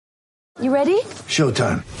You ready?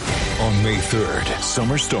 Showtime. On May 3rd,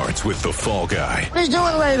 summer starts with The Fall Guy. Let's do it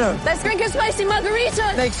later. Let's drink a spicy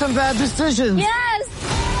margarita. Make some bad decisions. Yes.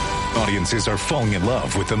 Audiences are falling in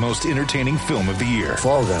love with the most entertaining film of the year.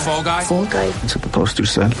 Fall Guy. Fall Guy? Fall Guy. That's what the poster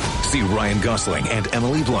said. See Ryan Gosling and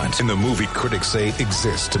Emily Blunt in the movie critics say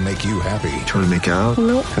exists to make you happy. Trying to make it out?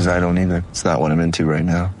 Nope. Because I don't either. It's not what I'm into right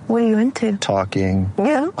now. What are you into? Talking.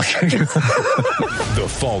 Yeah. The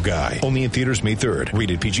Fall Guy. Only in theaters May 3rd.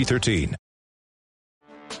 Rated PG-13.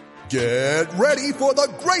 Get ready for the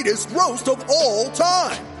greatest roast of all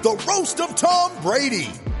time. The Roast of Tom Brady.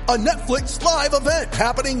 A Netflix live event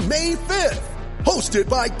happening May 5th. Hosted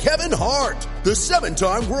by Kevin Hart. The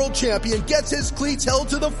 7-time world champion gets his cleats held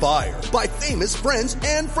to the fire by famous friends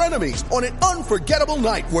and frenemies on an unforgettable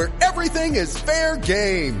night where everything is fair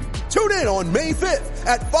game. Tune in on May 5th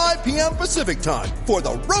at 5 p.m. Pacific time for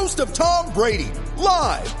the Roast of Tom Brady.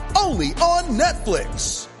 Live only on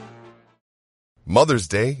Netflix. Mother's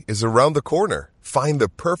Day is around the corner. Find the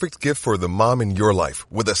perfect gift for the mom in your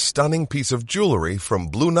life with a stunning piece of jewelry from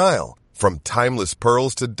Blue Nile. From timeless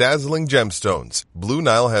pearls to dazzling gemstones, Blue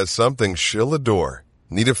Nile has something she'll adore.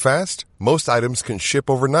 Need it fast? Most items can ship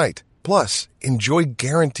overnight. Plus, enjoy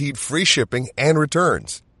guaranteed free shipping and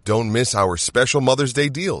returns. Don't miss our special Mother's Day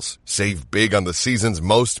deals. Save big on the season's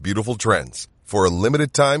most beautiful trends. For a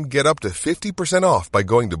limited time, get up to 50% off by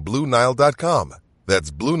going to BlueNile.com.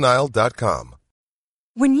 That's BlueNile.com.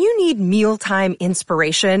 When you need mealtime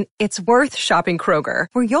inspiration, it's worth shopping Kroger,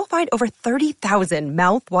 where you'll find over 30,000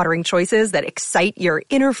 mouth-watering choices that excite your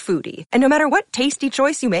inner foodie. And no matter what tasty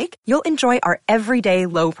choice you make, you'll enjoy our everyday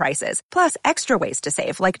low prices, plus extra ways to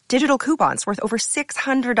save, like digital coupons worth over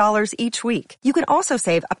 $600 each week. You can also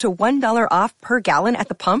save up to $1 off per gallon at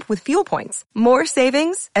the pump with fuel points. More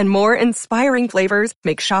savings and more inspiring flavors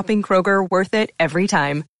make shopping Kroger worth it every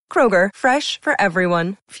time. Kroger, fresh for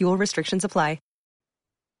everyone. Fuel restrictions apply.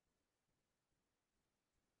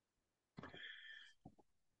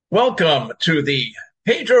 Welcome to the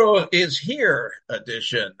Pedro is Here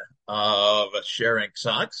edition of Sharing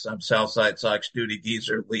Sox. I'm Southside Sox duty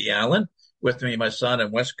geezer Lee Allen. With me, my son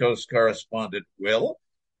and West Coast correspondent Will.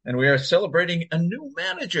 And we are celebrating a new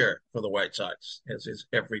manager for the White Sox, as is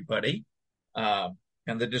everybody. And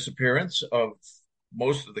the disappearance of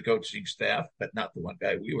most of the coaching staff, but not the one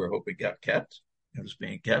guy we were hoping got kept. It was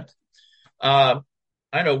being kept. I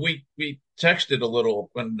know we texted a little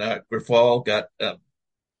when Grifol got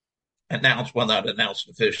announced, well, not announced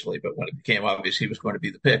officially, but when it became obvious he was going to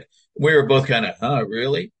be the pick, we were both kind of,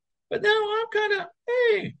 really? But now I'm kind of,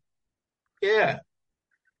 hey, yeah.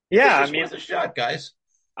 Yeah, I mean, worth a shot, guys.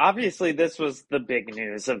 Obviously, this was the big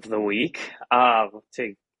news of the week,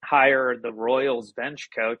 to hire the Royals bench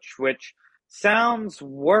coach, which sounds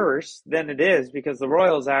worse than it is because the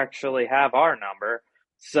Royals actually have our number.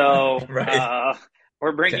 So Right.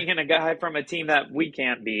 We're bringing in a guy from a team that we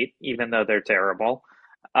can't beat, even though they're terrible.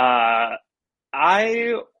 I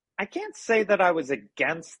can't say that I was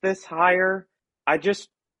against this hire.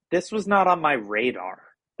 This was not on my radar.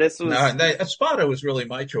 This was Espada was really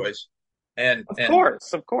my choice. And of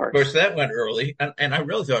course. Of course, that went early. And I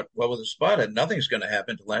really thought, well, with Espada, nothing's going to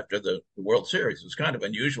happen until after the World Series. It's kind of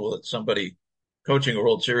unusual that somebody coaching a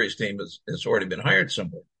World Series team has already been hired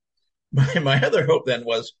somewhere. My other hope then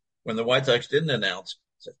was when the White Sox didn't announce,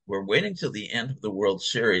 we're waiting till the end of the World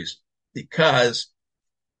Series because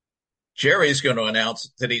Jerry's going to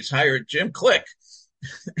announce that he's hired Jim Click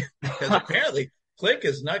because apparently Click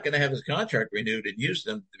is not going to have his contract renewed in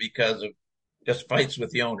Houston because of just fights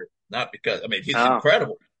with the owner. Not because, he's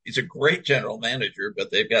incredible. He's a great general manager,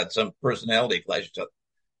 but they've got some personality clash.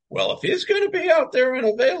 Well, if he's going to be out there and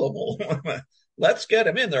available, let's get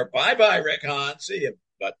him in there. Bye-bye, Rick Hahn. See you.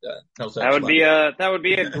 But no such that would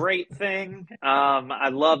be a great thing. I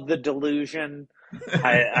love the delusion.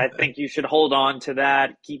 I think you should hold on to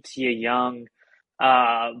that. It keeps you young.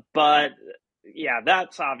 But yeah,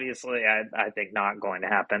 that's obviously, I think, not going to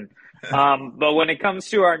happen. But when it comes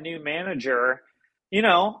to our new manager,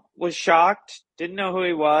 was shocked, didn't know who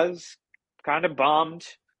he was, kind of bummed,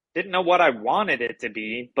 didn't know what I wanted it to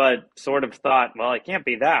be, but sort of thought, well, it can't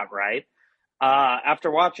be that, right?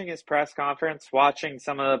 After watching his press conference, watching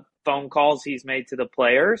some of the phone calls he's made to the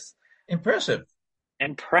players. Impressive.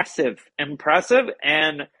 And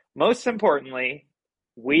most importantly,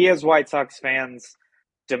 we as White Sox fans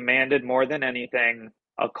demanded more than anything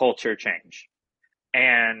a culture change.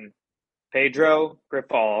 And Pedro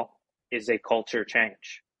Grifol is a culture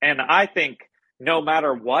change. And I think no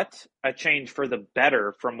matter what, a change for the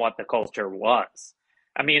better from what the culture was.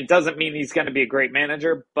 It doesn't mean he's going to be a great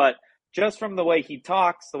manager, but just from the way he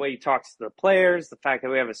talks to the players, the fact that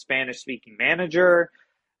we have a Spanish-speaking manager,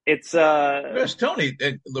 it's Because Tony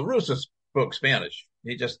La Russa spoke Spanish.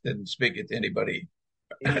 He just didn't speak it to anybody.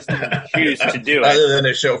 He just didn't choose to do it. Other than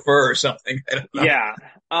a chauffeur or something. I don't know. Yeah.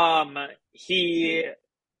 He seems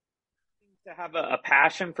to have a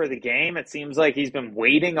passion for the game. It seems like he's been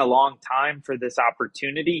waiting a long time for this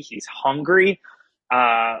opportunity. He's hungry.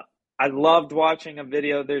 I loved watching a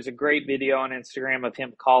video. There's a great video on Instagram of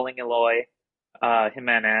him calling Eloy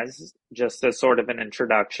Jimenez, just as sort of an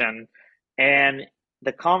introduction. And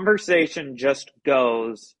the conversation just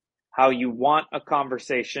goes how you want a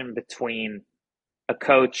conversation between a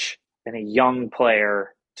coach and a young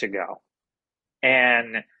player to go.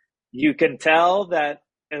 And you can tell that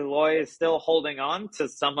Eloy is still holding on to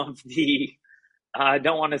some of the, I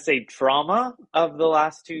don't want to say trauma of the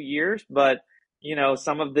last 2 years, but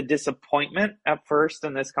some of the disappointment at first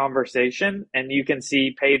in this conversation. And you can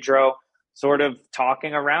see Pedro sort of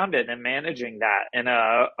talking around it and managing that in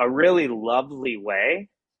a really lovely way.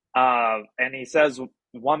 And he says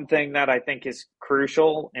one thing that I think is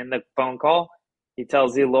crucial in the phone call. He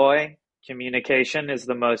tells Eloy, communication is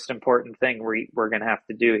the most important thing we're going to have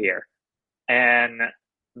to do here. And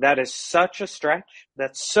that is such a stretch.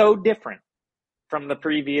 That's so different from the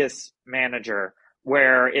previous manager,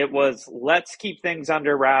 where it was, let's keep things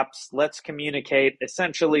under wraps. Let's communicate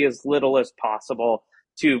essentially as little as possible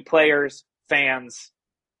to players, fans,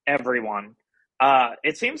 everyone.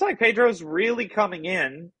 It seems like Pedro's really coming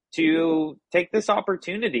in to take this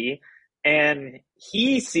opportunity, and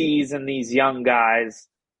he sees in these young guys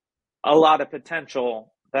a lot of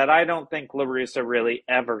potential that I don't think La Russa really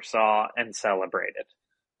ever saw and celebrated.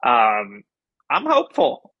 I'm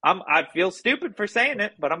hopeful. I feel stupid for saying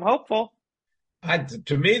it, but I'm hopeful.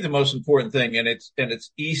 To me, the most important thing, and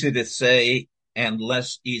it's easy to say and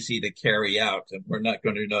less easy to carry out, and we're not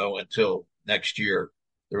going to know until next year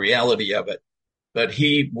the reality of it. But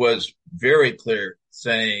he was very clear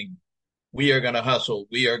saying, we are going to hustle,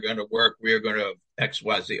 we are going to work, we are going to X,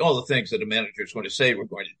 Y, Z, all the things that a manager is going to say we're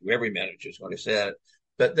going to do. Every manager is going to say it.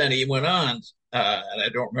 But then he went on, and I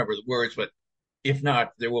don't remember the words, but if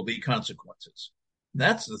not, there will be consequences.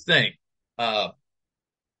 That's the thing. There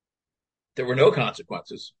were no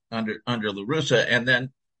consequences under La Russa. And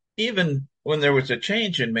then even when there was a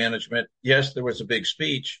change in management, yes, there was a big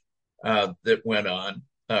speech that went on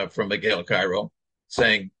from Miguel Cairo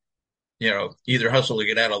saying, either hustle or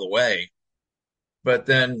get out of the way. But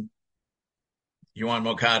then Joan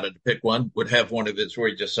Moncada, to pick one, would have one of his where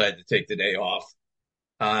he decided to take the day off.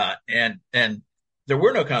 And there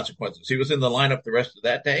were no consequences. He was in the lineup the rest of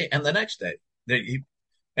that day and the next day.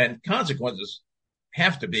 And consequences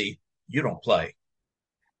have to be, you don't play.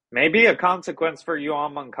 Maybe a consequence for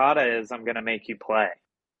Joan Moncada is I'm going to make you play.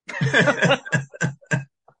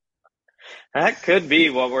 That could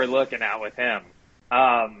be what we're looking at with him.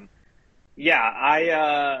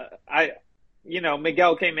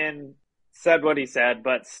 Miguel came in, said what he said,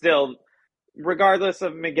 but still, regardless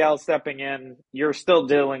of Miguel stepping in, you're still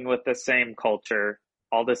dealing with the same culture,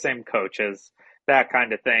 all the same coaches, that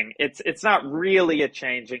kind of thing. It's not really a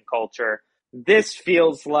change in culture. This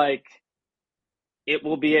feels like it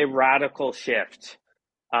will be a radical shift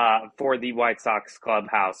for the White Sox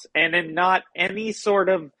clubhouse, and in not any sort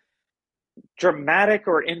of dramatic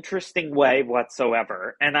or interesting way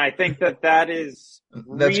whatsoever. And I think that is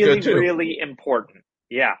really important.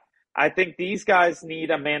 Yeah. I think these guys need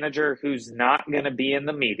a manager who's not going to be in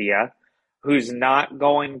the media, who's not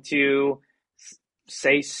going to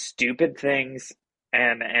say stupid things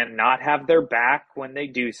and not have their back when they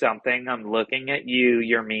do something. I'm looking at you,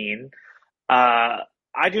 you're mean. I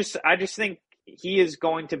just think he is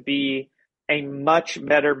going to be a much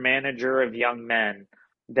better manager of young men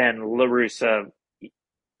than La Russa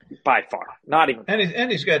by far. Not even. And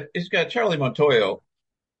he's got Charlie Montoyo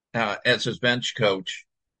as his bench coach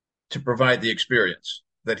to provide the experience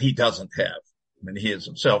that he doesn't have. I mean, he is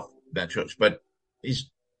himself bench coach, but he's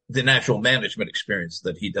the natural management experience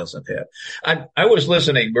that he doesn't have. I was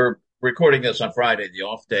listening. We're recording this on Friday, the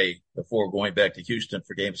off day before going back to Houston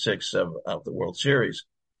for Game 6 of the World Series.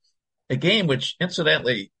 A game which,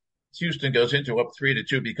 incidentally, Houston goes into up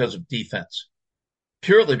 3-2 because of defense.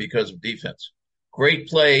 Purely because of defense. Great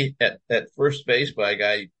play at first base by a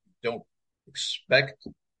guy you don't expect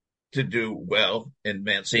to do well in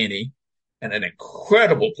Mancini, and an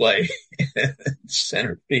incredible play in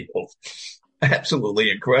center field. Absolutely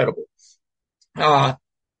incredible. And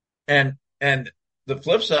the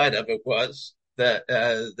flip side of it was that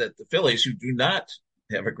the Phillies, who do not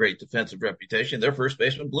have a great defensive reputation, their first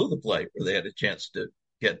baseman blew the play where they had a chance to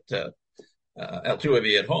get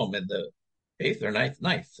Altuve at home in the 8th or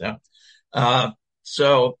 9th.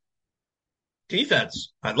 So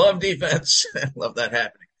defense, I love defense. I love that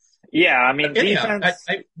happening. Yeah, I mean, Anyhow, defense.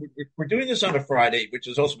 we're doing this on a Friday, which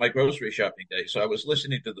is also my grocery shopping day. So I was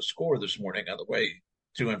listening to the Score this morning on the way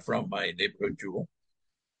to and from my neighborhood jewel.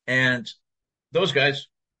 And those guys,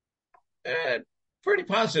 pretty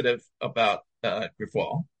positive about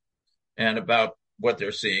Grifol and about what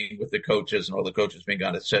they're seeing with the coaches and all the coaches being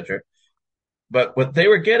gone, et cetera. But what they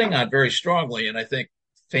were getting on very strongly, and I think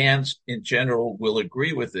fans in general will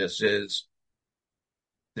agree with this, is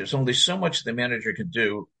there's only so much the manager can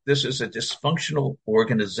do. This is a dysfunctional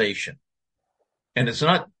organization. And it's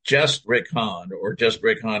not just Rick Hahn or just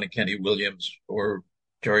Rick Hahn and Kenny Williams or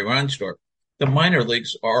Jerry Reinsdorf. The minor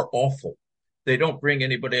leagues are awful. They don't bring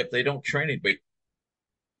anybody up. They don't train anybody.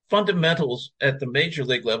 Fundamentals at the major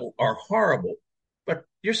league level are horrible. But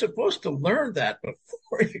you're supposed to learn that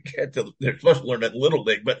before you get to, they're supposed to learn at Little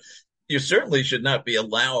League, but you certainly should not be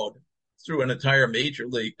allowed through an entire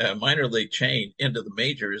minor league chain into the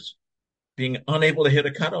majors being unable to hit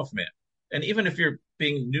a cutoff man. And even if you're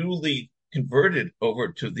being newly converted over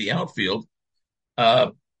to the outfield,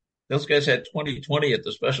 those guys had 20/20 at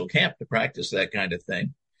the special camp to practice that kind of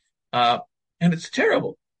thing. And it's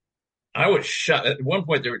terrible. I was shocked. At one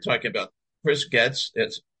point, they were talking about Chris Getz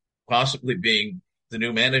as possibly being the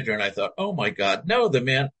new manager. And I thought, oh, my God, no, the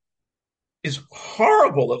man is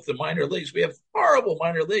horrible of the minor leagues. We have horrible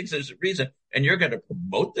minor leagues. There's a reason. And you're going to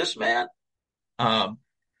promote this man?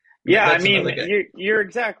 Yeah, I mean, you're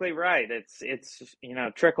exactly right. It's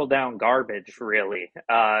trickle down garbage, really.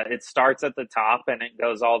 It starts at the top and it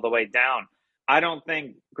goes all the way down. I don't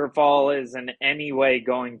think Grifol is in any way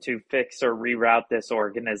going to fix or reroute this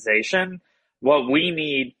organization. What we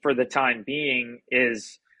need for the time being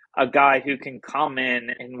is a guy who can come in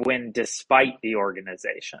and win despite the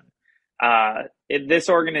organization. This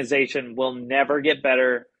organization will never get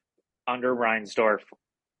better under Reinsdorf,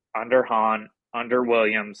 under Hahn, under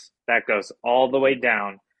Williams. That goes all the way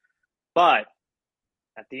down. But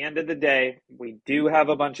at the end of the day, we do have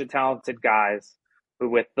a bunch of talented guys who,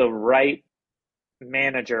 with the right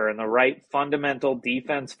manager and the right fundamental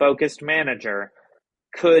defense-focused manager,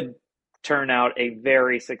 could turn out a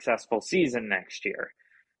very successful season next year.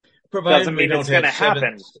 Doesn't mean it's going to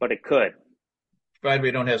happen, but it could. Provided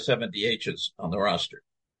we don't have 70 H's on the roster.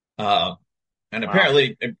 And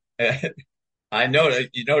apparently, I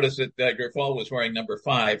noticed that Grifol was wearing number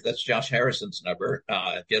 5. That's Josh Harrison's number.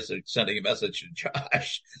 I guess they're sending a message to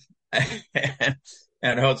Josh.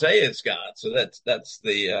 and Jose is gone. So that's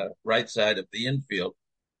the right side of the infield.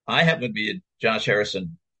 I happen to be a Josh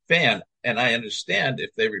Harrison fan, and I understand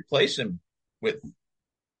if they replace him with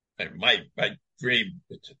my dream,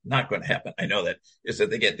 it's not going to happen. I know that, is that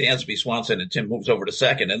they get Dansby Swanson and Tim moves over to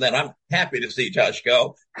second, and then I'm happy to see Josh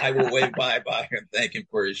go. I will wave bye-bye and thank him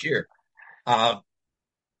for his year. But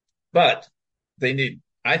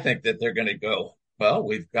I think that they're going to go, well,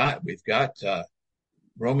 we've got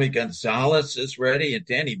Romy Gonzalez is ready, and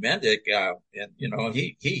Danny Mendick, and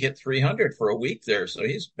he hit 300 for a week there, so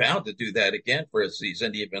he's bound to do that again for a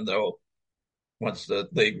season, even though once the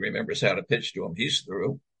league remembers how to pitch to him, he's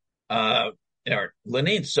through.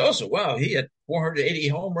 Lenyn Sosa, wow, he had 480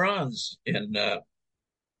 home runs in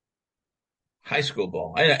high school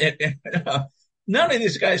ball. None of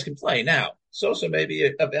these guys can play now. Sosa maybe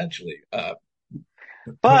eventually.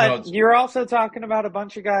 But you're also talking about a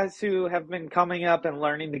bunch of guys who have been coming up and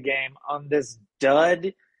learning the game on this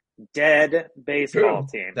dead baseball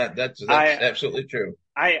team. That's absolutely true.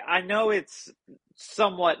 I know it's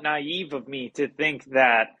somewhat naive of me to think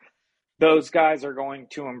that those guys are going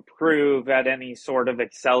to improve at any sort of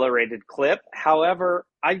accelerated clip. However,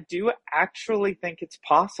 I do actually think it's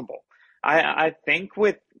possible. I think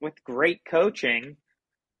with great coaching,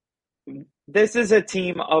 this is a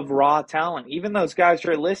team of raw talent. Even those guys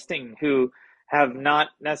you're listing who have not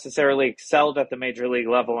necessarily excelled at the major league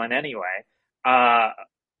level in any way,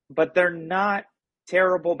 but they're not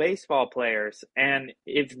terrible baseball players. And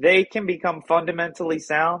if they can become fundamentally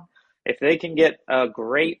sound, if they can get a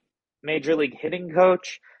great major league hitting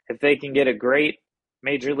coach, if they can get a great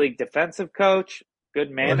major league defensive coach, good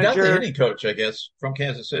manager. Well, got the hitting coach, I guess, from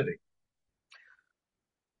Kansas City.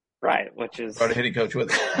 Right, which is brought a hitting coach with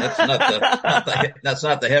them. That's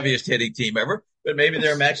not the heaviest hitting team ever, but maybe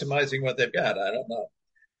they're maximizing what they've got. I don't know.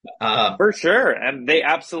 For sure, and they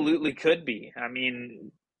absolutely could be. I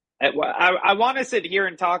mean, I want to sit here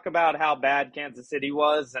and talk about how bad Kansas City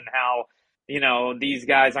was and how these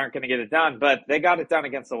guys aren't going to get it done, but they got it done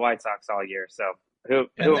against the White Sox all year. So who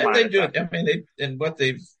am I? They do it. I mean, and what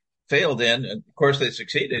they've failed in, and of course they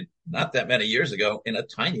succeeded not that many years ago in a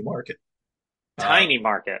tiny market. Tiny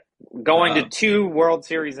market, going to 2 World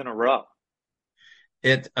Series in a row.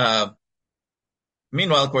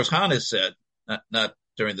 Meanwhile, of course, Hahn has said, not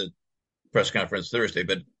during the press conference Thursday,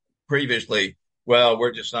 but previously, well,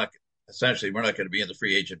 we're not going to be in the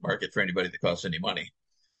free agent market for anybody that costs any money.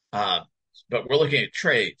 But we're looking at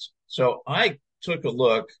trades. So I took a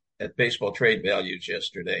look at baseball trade values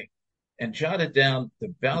yesterday and jotted down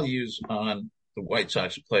the values on the White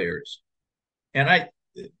Sox players. And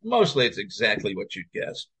mostly it's exactly what you'd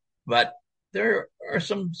guessed, but there are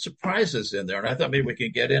some surprises in there. And I thought maybe we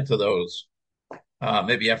could get into those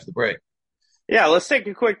maybe after the break. Yeah, let's take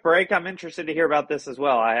a quick break. I'm interested to hear about this as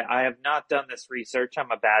well. I have not done this research.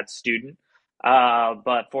 I'm a bad student.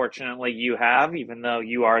 But fortunately you have, even though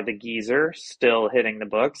you are the geezer, still hitting the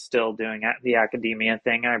books, still doing the academia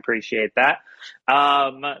thing. I appreciate that.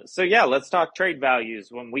 So yeah, let's talk trade values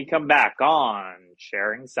when we come back on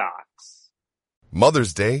Sharing Socks.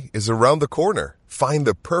 Mother's Day is around the corner. Find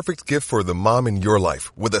the perfect gift for the mom in your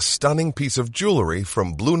life with a stunning piece of jewelry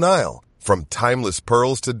from Blue Nile. From timeless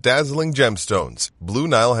pearls to dazzling gemstones, Blue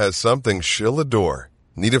Nile has something she'll adore.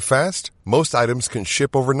 Need it fast? Most items can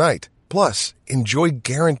ship overnight. Plus, enjoy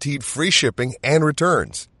guaranteed free shipping and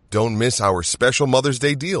returns. Don't miss our special Mother's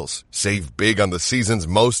Day deals. Save big on the season's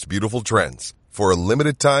most beautiful trends. For a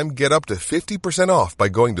limited time, get up to 50% off by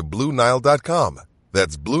going to BlueNile.com.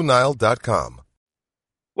 That's BlueNile.com.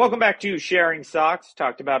 Welcome back to Sharing Socks.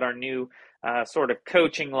 Talked about our new sort of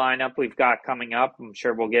coaching lineup we've got coming up. I'm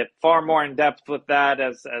sure we'll get far more in depth with that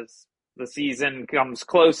as the season comes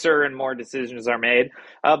closer and more decisions are made.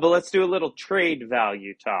 But let's do a little trade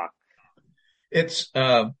value talk. It's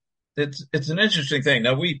an interesting thing.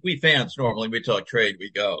 Now we fans normally we talk trade, we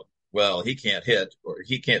go, well, he can't hit, or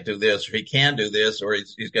he can't do this, or he can do this, or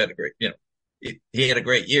he's got a great, he had a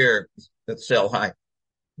great year. Let's sell high.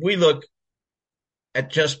 We look at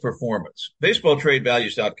just performance.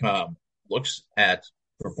 BaseballTradeValues.com looks at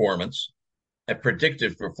performance, at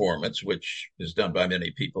predictive performance, which is done by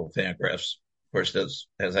many people. Fangraphs, of course,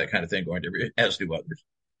 has that kind of thing going to, as do others.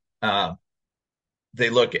 They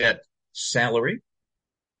look at salary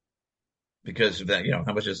because of that,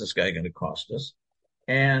 how much is this guy going to cost us?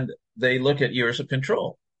 And they look at years of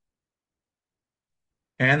control.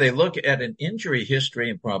 And they look at an injury history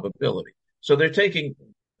and probability. So they're taking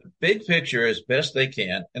the big picture as best they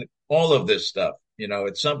can. And all of this stuff,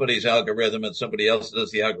 it's somebody's algorithm and somebody else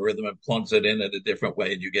does the algorithm and plugs it in a different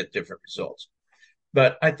way and you get different results.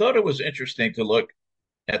 But I thought it was interesting to look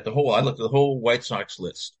at I looked at the whole White Sox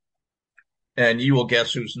list. And you will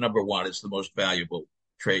guess who's number one. It's the most valuable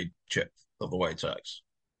trade chip of the White Sox.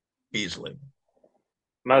 Easily.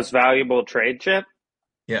 Most valuable trade chip?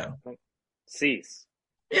 Yeah. Cease.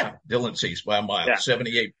 Yeah, Dylan Cease by a mile. Yeah.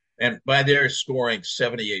 78. And by their scoring,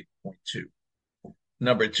 78.2.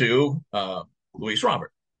 Number two, Luis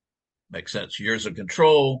Robert. Makes sense. Years of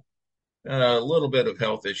control, a little bit of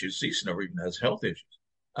health issues. Cease never even has health issues.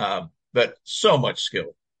 But so much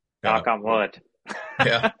skill. Knock on wood.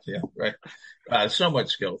 yeah, right. So much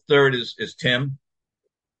skill. Third is Tim.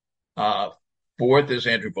 Fourth is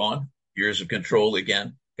Andrew Vaughn. Years of control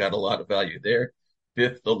again. Got a lot of value there.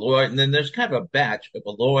 Fifth, Eloy. And then there's kind of a batch of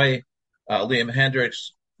Eloy, Liam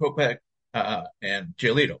Hendriks, Kopech, and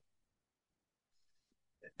Giolito.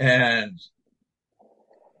 And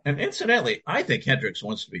incidentally, I think Hendricks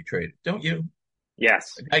wants to be traded. Don't you?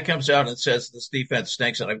 Yes. The guy comes out and says, this defense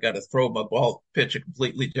stinks and I've got to throw my ball, pitch it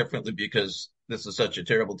completely differently because this is such a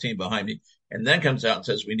terrible team behind me. And then comes out and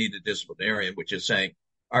says, we need a disciplinarian, which is saying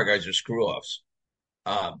our guys are screw-offs.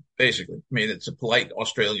 Basically. I mean, it's a polite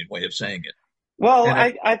Australian way of saying it. Well,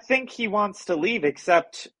 I think he wants to leave,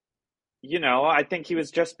 except, I think he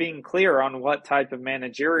was just being clear on what type of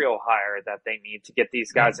managerial hire that they need to get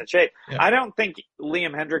these guys in shape. Yeah. I don't think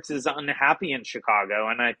Liam Hendriks is unhappy in Chicago,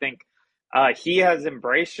 and I think he has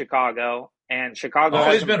embraced Chicago, and Chicago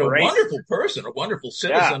has been a wonderful person, a wonderful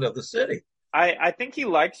citizen of the city. I think he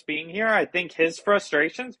likes being here. I think his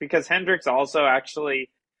frustrations, because Hendriks also actually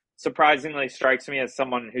surprisingly strikes me as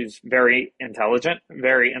someone who's very intelligent,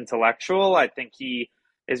 very intellectual. I think he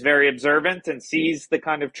is very observant and sees the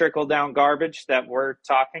kind of trickle-down garbage that we're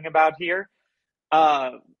talking about here.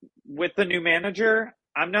 With the new manager,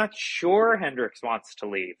 I'm not sure Hendriks wants to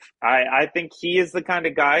leave. I think he is the kind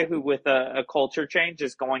of guy who, with a culture change,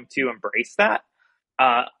 is going to embrace that.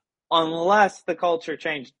 Unless the culture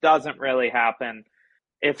change doesn't really happen.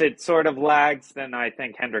 If it sort of lags, then I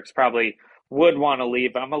think Hendriks probably would want to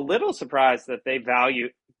leave. I'm a little surprised that they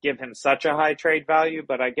give him such a high trade value,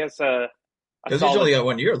 but I guess because he's only got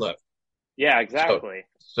 1 year left. Yeah, exactly.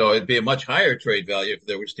 So it'd be a much higher trade value if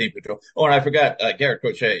there was team control. Oh, and I forgot, Garrett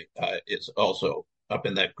Crochet is also up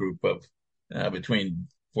in that group of between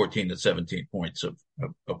 14 and 17 points of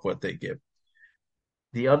what they give.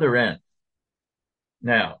 The other end.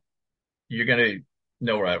 Now, you're going to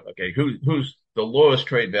No, right. Okay. Who's the lowest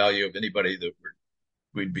trade value of anybody that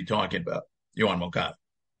we'd be talking about? Yohan Moncada.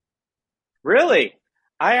 Really?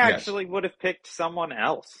 I Yes. actually would have picked someone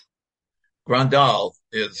else. Grandal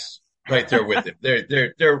is right there with him.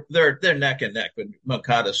 They're neck and neck, but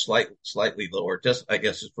Moncada's slightly lower. Just I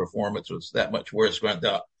guess his performance was that much worse.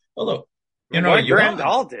 Grandal, although What did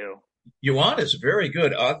Grandal do? Yohan is a very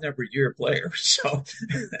good odd number year player, so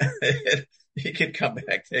he could come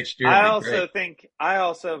back next year. I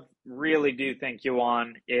also really do think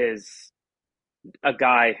Yohan is a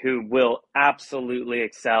guy who will absolutely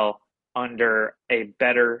excel under a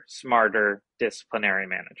better, smarter disciplinary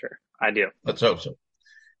manager. I do. Let's hope so.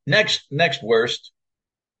 Next worst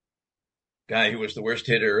guy who was the worst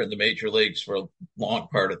hitter in the major leagues for a long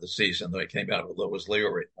part of the season, though he came out with was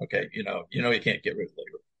Leury. Okay, you can't get rid of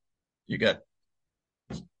Leury. You got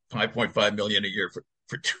 $5.5 million a year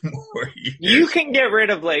for 2 more years. You can get rid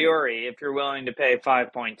of Leury if you're willing to pay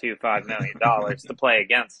 $5.25 million to play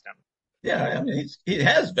against him. Yeah, I mean he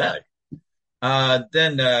has value.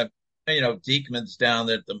 Then Diekman's down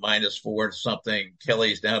at the -4 something.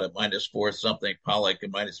 Kelly's down at -4 something. Pollock at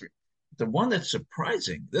 -3. The one that's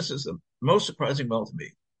surprising, this is the most surprising one to me,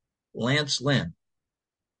 Lance Lynn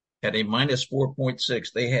at a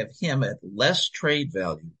 -4.6. They have him at less trade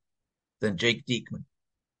value than Jake Diekman.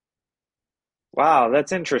 Wow,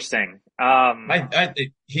 that's interesting.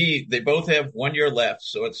 They both have 1 year left,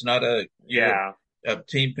 so it's not a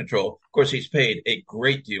team control. Of course, he's paid a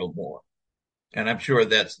great deal more. And I'm sure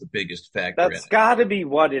that's the biggest factor. That's got to be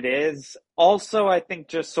what it is. Also, I think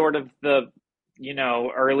just sort of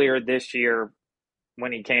earlier this year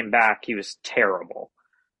when he came back, he was terrible.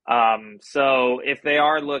 So if they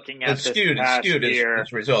are looking at this past year,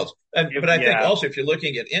 his results. But I think also if you're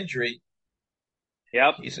looking at injury,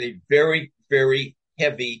 he's a very, very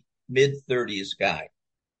heavy mid-30s guy.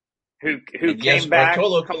 Who came back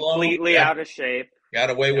completely out of shape. Got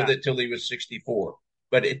away with it till he was 64.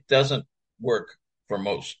 But it doesn't work for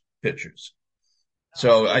most pitchers.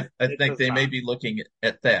 So I think they may be looking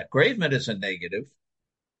at that. Graveman is a negative.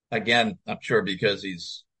 Again, I'm sure because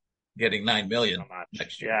he's getting $9 million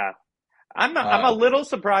next year. Yeah. I'm a little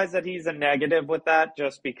surprised that he's a negative with that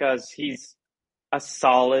just because he's a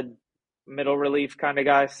solid middle relief kind of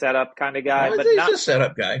guy, setup kind of guy. But he's a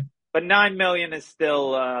setup guy. But $9 million is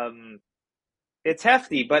still it's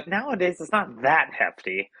hefty, but nowadays it's not that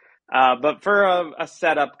hefty. But for a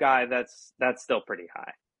setup guy, that's still pretty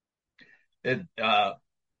high.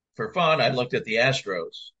 For fun, I looked at the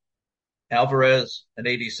Astros. Alvarez, an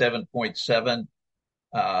 87.7.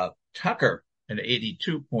 Tucker, an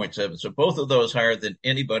 82.7. So both of those higher than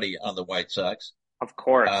anybody on the White Sox. Of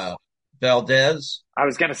course. Valdez. I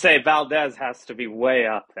was going to say Valdez has to be way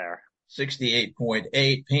up there.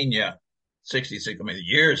 68.8. Pena, 66. I mean,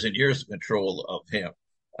 years and years of control of him.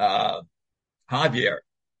 Javier,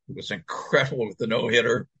 who was incredible with the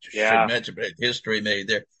no-hitter. Should mention, but history made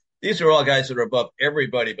there. These are all guys that are above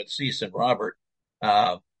everybody but Cease and Robert.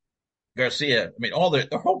 Garcia, I mean, all the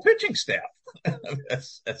whole pitching staff.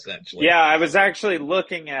 That's essentially. Yeah, I was actually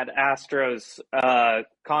looking at Astros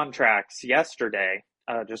contracts yesterday.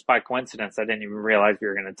 Just by coincidence, I didn't even realize we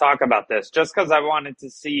were going to talk about this. Just because I wanted to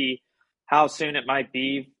see how soon it might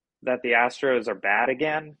be that the Astros are bad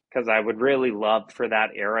again, because I would really love for that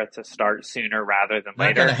era to start sooner rather than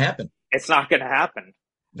later. Not going to happen. It's not going to happen.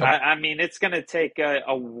 Nope. I mean, it's going to take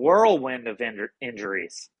a whirlwind of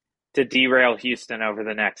injuries to derail Houston over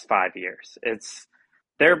the next 5 years.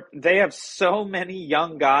 They have so many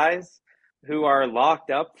young guys who are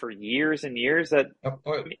locked up for years and years that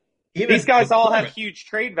these guys all have huge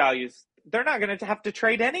trade values. They're not going to have to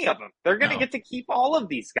trade any of them. They're going to get to keep all of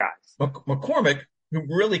these guys. McCormick, who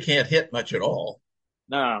really can't hit much at all.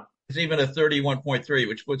 No. Is even a 31.3,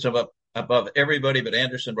 which puts him up above everybody but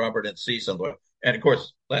Anderson, Robert, and Cease. And of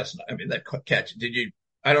course, last night, I mean, that catch, did you?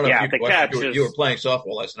 I don't know if you were playing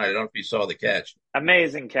softball last night. I don't know if you saw the catch.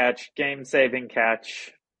 Amazing catch, game-saving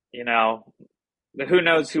catch. You know, who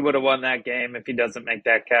knows who would have won that game if he doesn't make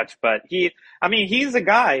that catch. But he's a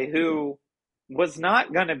guy who was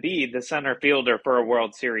not going to be the center fielder for a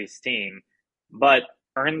World Series team, but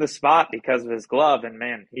earned the spot because of his glove. And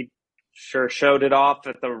man, he sure showed it off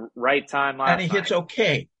at the right time last night. And he hits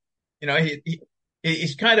okay. You know,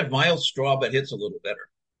 he's kind of Miles Straw, but hits a little better.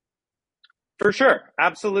 For sure.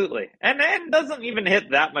 Absolutely. And doesn't even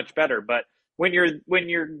hit that much better. But when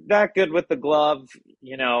you're that good with the glove,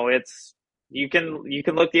 you know, you can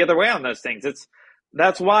look the other way on those things.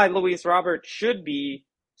 That's why Luis Robert should be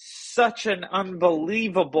such an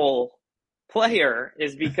unbelievable player,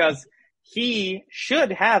 is because he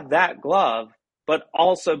should have that glove, but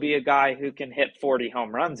also be a guy who can hit 40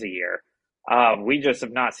 home runs a year. We just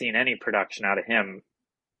have not seen any production out of him.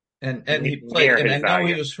 And he played, and I know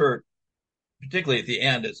he was hurt, particularly at the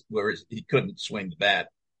end, where he couldn't swing the bat.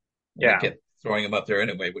 Yeah. They kept throwing him up there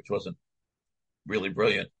anyway, which wasn't really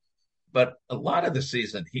brilliant. But a lot of the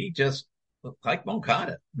season, he just looked like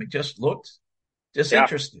Moncada. I mean, just looked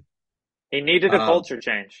disinterested. He needed a culture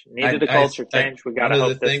change. We got to hope this One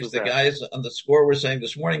of the things the guys on the score were saying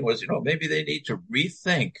this morning was, maybe they need to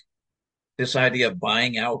rethink this idea of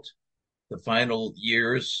buying out the final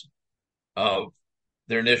years of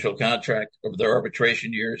their initial contract, of their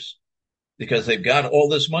arbitration years, because they've got all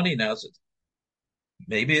this money now. So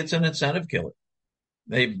maybe it's an incentive killer.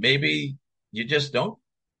 Maybe you just don't.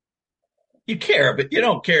 You care, but you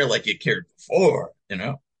don't care like you cared before,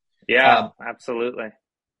 Yeah, absolutely.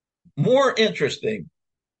 More interesting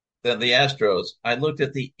than the Astros, I looked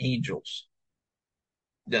at the Angels.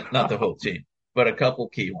 Not the whole team, but a couple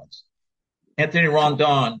key ones. Anthony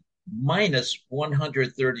Rondon, minus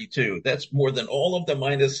 132. That's more than all of the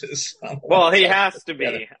minuses. Well, he has to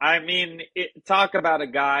be. I mean, talk about a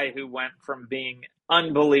guy who went from being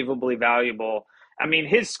unbelievably valuable. I mean,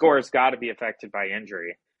 his score's got to be affected by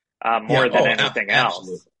injury more than anything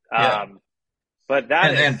else. Yeah. But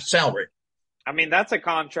that and salary. I mean, that's a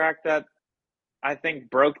contract that I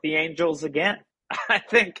think broke the Angels again. I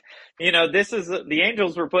think, this is the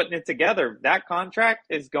Angels were putting it together. That contract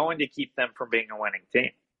is going to keep them from being a winning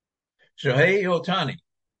team. Shohei Ohtani,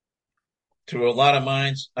 to a lot of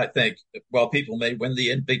minds, I think, while people may win the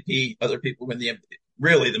MVP, other people win the MVP,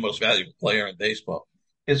 really the most valuable player in baseball,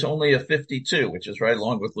 is only a 52, which is right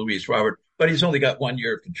along with Luis Robert, but he's only got 1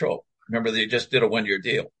 year of control. Remember, they just did a 1-year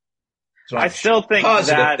deal. So I still think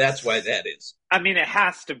that's why that is. I mean, it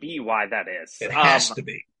has to be why that is. It has to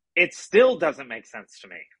be. It still doesn't make sense to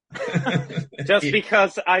me. Just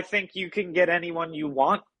because I think you can get anyone you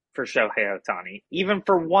want for Shohei Ohtani, even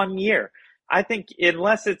for 1 year. I think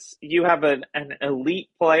unless you have an elite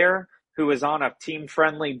player who is on a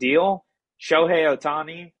team-friendly deal, Shohei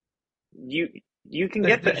Ohtani, you can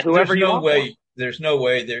get whoever you want. There's no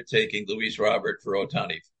way they're taking Luis Robert for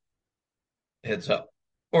Ohtani. Heads up.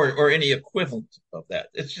 Or any equivalent of that.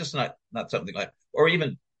 It's just not something like, or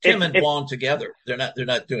even Kim and Blom together. They're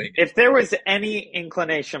not doing it. If there was any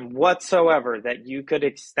inclination whatsoever that you could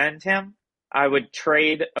extend him, I would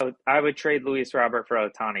trade Luis Robert for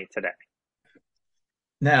Ohtani today.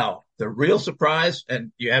 Now, the real surprise,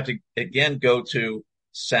 and you have to again go to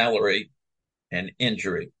salary and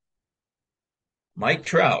injury. Mike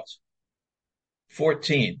Trout,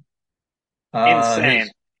 14.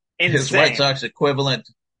 Insane. His White Sox equivalent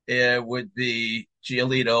would be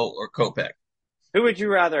Giolito or Kopech. Who would you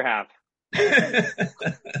rather have?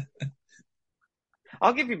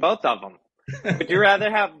 I'll give you both of them. Would you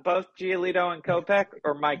rather have both Giolito and Kopech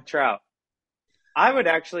or Mike Trout? I would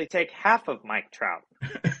actually take half of Mike Trout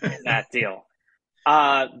in that deal.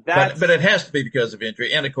 But it has to be because of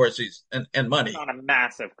injury, and of course he's and money. He's on a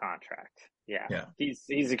massive contract. Yeah.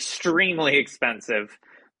 He's extremely expensive.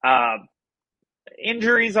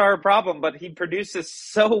 Injuries are a problem, but he produces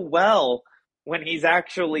so well when he's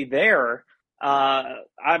actually there.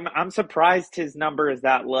 I'm surprised his number is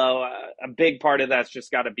that low. A big part of that's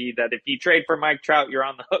just got to be that if you trade for Mike Trout, you're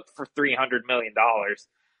on the hook for $300 million.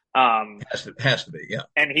 Has to be, yeah.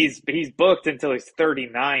 And he's booked until he's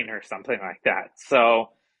 39 or something like that. So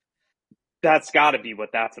that's got to be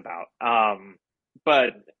what that's about.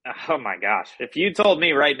 But oh my gosh, if you told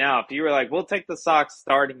me right now, if you were like, we'll take the Sox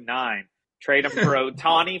starting 9, trade him for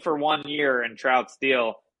Ohtani for 1 year and Trout's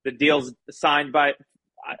deal, the deal's signed by,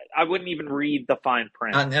 I wouldn't even read the fine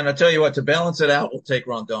print. And I'll tell you what, to balance it out, we'll take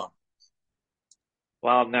Rondon.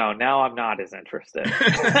 Well, no, now I'm not as interested.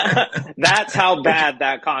 That's how bad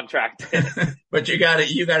that contract is. But you gotta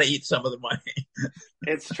eat some of the money.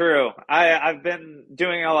 It's true. I've been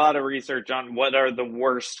doing a lot of research on what are the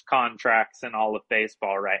worst contracts in all of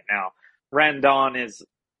baseball right now. Rendon is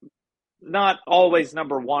not always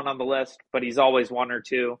number 1 on the list, but he's always 1 or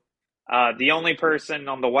 2. The only person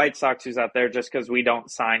on the White Sox who's out there just because we don't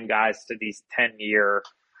sign guys to these 10-year,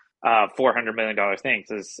 $400 million things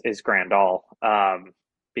is Grandal.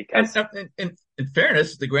 Because in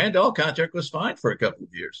fairness, the Grandal contract was fine for a couple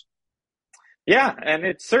of years. Yeah, and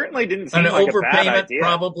it certainly didn't seem an like overpayment, a bad idea.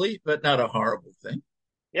 Probably, but not a horrible thing.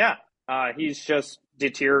 Yeah, he's just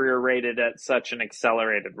deteriorated at such an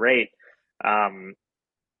accelerated rate.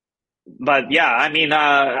 But yeah, I mean,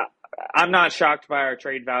 I'm not shocked by our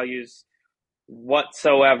trade values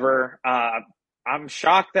whatsoever. I'm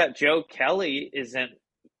shocked that Joe Kelly isn't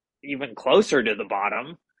even closer to the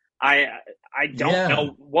bottom. I don't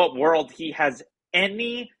know what world he has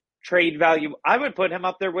any trade value. I would put him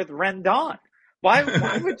up there with Rendon. Why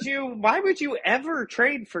would you ever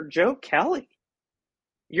trade for Joe Kelly?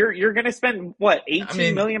 You're going to spend what,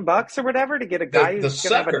 $18 million bucks or whatever to get a guy who's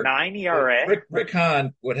going to have a 9 ERA? Rick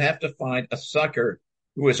Hahn would have to find a sucker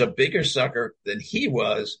who was a bigger sucker than he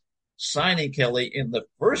was signing Kelly in the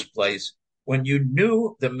first place when you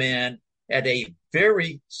knew the man had a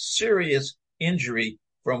very serious injury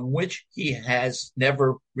from which he has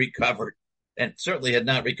never recovered, and certainly had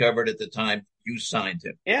not recovered at the time you signed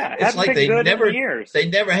him. Yeah, it's like they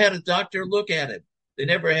never had a doctor look at him. They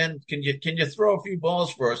never had. Can you throw a few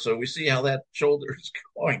balls for us so we see how that shoulder is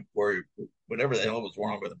going, or whatever the hell was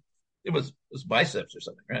wrong with him? It was biceps or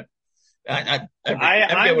something, right? I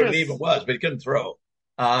forget what it even was, but he couldn't throw.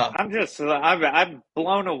 I'm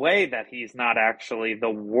blown away that he's not actually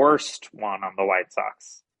the worst one on the White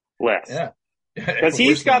Sox list. Yeah, because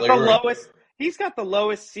he's got the lowest. He's got the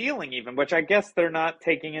lowest ceiling, even, which I guess they're not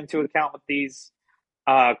taking into account with these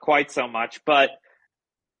quite so much. But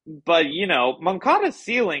Moncada's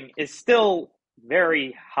ceiling is still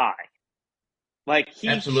very high. Like, he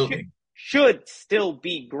absolutely should still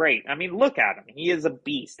be great. I mean, look at him. He is a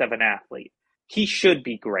beast of an athlete. He should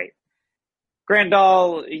be great.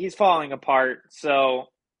 Grandal, he's falling apart, so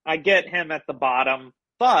I get him at the bottom,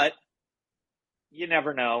 but you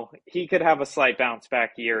never know. He could have a slight bounce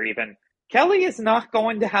back year even. Kelly is not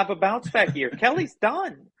going to have a bounce back year. Kelly's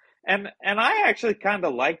done. And I actually kind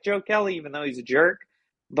of like Joe Kelly, even though he's a jerk,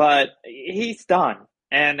 but he's done.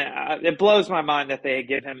 And it blows my mind that they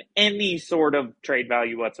give him any sort of trade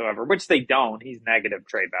value whatsoever, which they don't. He's negative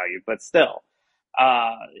trade value, but still,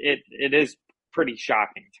 it is pretty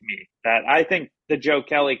shocking to me that I think the Joe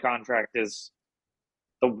Kelly contract is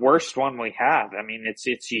the worst one we have. I mean,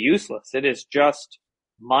 it's useless. It is just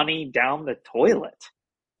money down the toilet.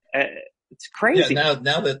 It's crazy. Yeah,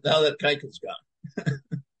 now that Keuchel's gone.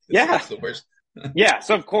 Yeah, that's the worst. Yes,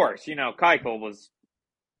 of course. Keuchel was.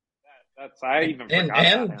 I even forgot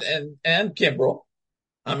about him. And Kimbrel.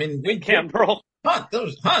 I mean, Kimbrel.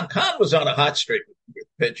 Hahn was on a hot streak with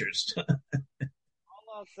pitchers.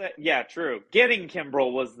 I'll say, yeah, true. Getting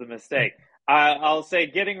Kimbrel was the mistake. I'll say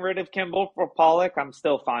getting rid of Kimbrel for Pollock, I'm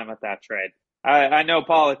still fine with that trade. I know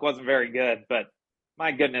Pollock wasn't very good, but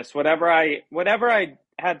my goodness, whatever I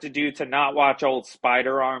had to do to not watch old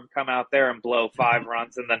Spider Arm come out there and blow 5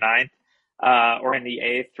 runs in the 9th, or in the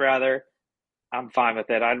 8th rather, I'm fine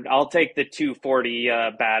with it. I'll take the 240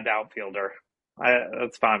 bad outfielder.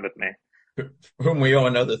 That's fine with me. Whom we owe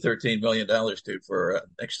another $13 million to for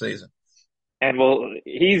next season. And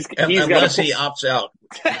he's unless he opts out.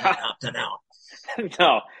 Opting out.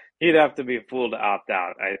 No, he'd have to be a fool to opt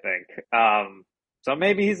out, I think. So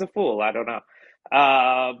maybe he's a fool. I don't know.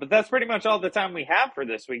 But that's pretty much all the time we have for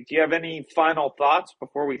this week. Do you have any final thoughts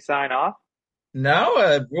before we sign off?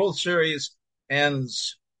 No, World Series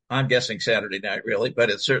ends, I'm guessing Saturday night, really,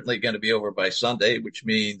 but it's certainly going to be over by Sunday, which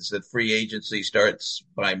means that free agency starts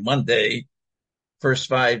by Monday. First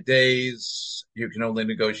 5 days, you can only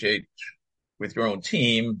negotiate with your own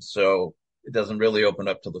team, so it doesn't really open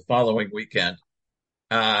up till the following weekend.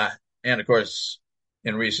 And of course,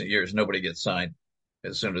 in recent years, nobody gets signed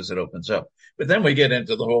as soon as it opens up. But then we get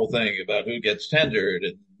into the whole thing about who gets tendered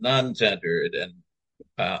and non-tendered and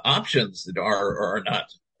options that are or are not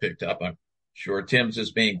picked up. I'm sure Tim's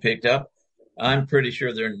is being picked up. I'm pretty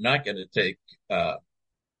sure they're not going to take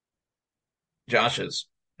Josh's,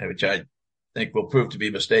 which I think will prove to be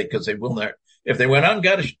a mistake because they will not. If they went out and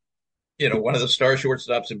got one of the star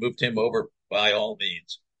shortstops and moved him over, by all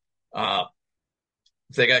means.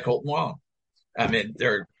 If they got Colton Wong, I mean,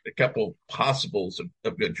 there are a couple possibles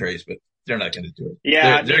of good trades, but they're not going to do it.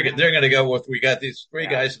 Yeah, they're going to go with, we got these 3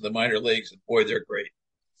 guys in the minor leagues, and boy, they're great.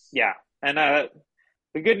 Yeah, and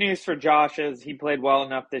the good news for Josh is he played well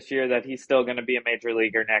enough this year that he's still going to be a major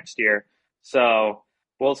leaguer next year. So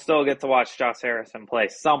we'll still get to watch Josh Harrison play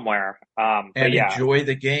somewhere. And enjoy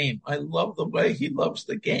the game. I love the way he loves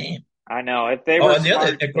the game. I know. If they were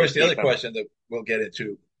the other question that we'll get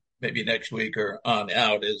into maybe next week or on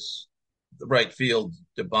out is the right field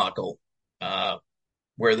debacle,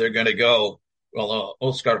 where they're going to go. Well,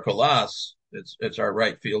 Oscar Colas, it's our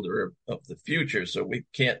right fielder of the future, so we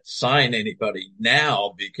can't sign anybody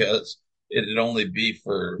now because it'd only be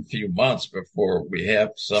for a few months before we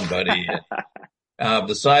have somebody.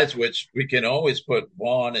 Besides which, we can always put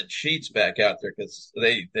Vaughn and Sheets back out there because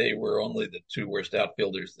they were only the 2 worst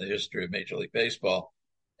outfielders in the history of Major League Baseball.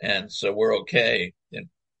 And so we're okay.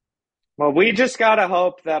 Well, we just got to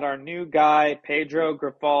hope that our new guy, Pedro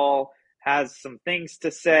Grifol, has some things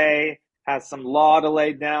to say, has some law to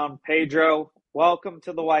lay down. Pedro, welcome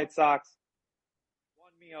to the White Sox.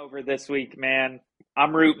 Won me over this week, man.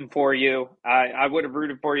 I'm rooting for you. I would have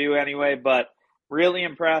rooted for you anyway, but Really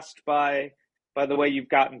impressed by the way you've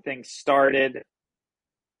gotten things started.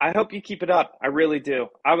 I hope you keep it up. I really do.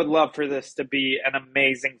 I would love for this to be an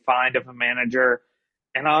amazing find of a manager.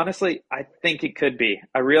 And honestly, I think it could be.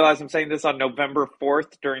 I realize I'm saying this on November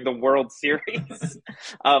 4th during the World Series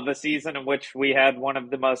of a season in which we had one of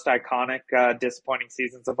the most iconic, disappointing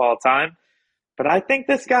seasons of all time. But I think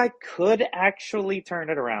this guy could actually turn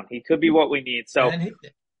it around. He could be what we need. So, and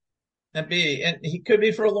he could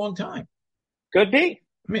be for a long time. Could be.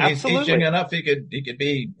 I mean, he's young enough. He could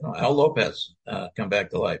be Al Lopez come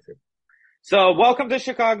back to life. So, welcome to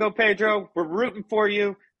Chicago, Pedro. We're rooting for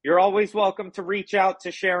you. You're always welcome to reach out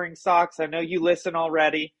to Sharing Sox. I know you listen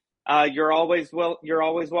already. You're always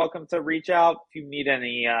welcome to reach out if you need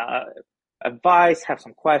any advice, have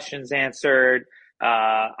some questions answered.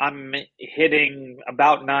 I'm hitting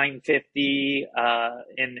about 950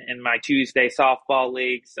 in my Tuesday softball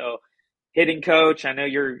league. So, hitting coach. I know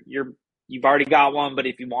you've already got one, but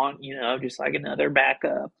if you want, just like another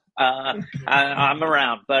backup, I'm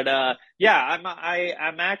around. But I'm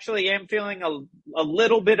actually am feeling a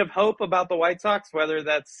little bit of hope about the White Sox, whether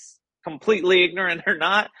that's completely ignorant or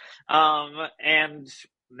not. And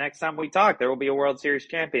next time we talk, there will be a World Series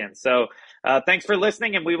champion. So thanks for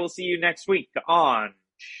listening, and we will see you next week on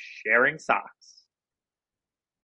Sharing Sox.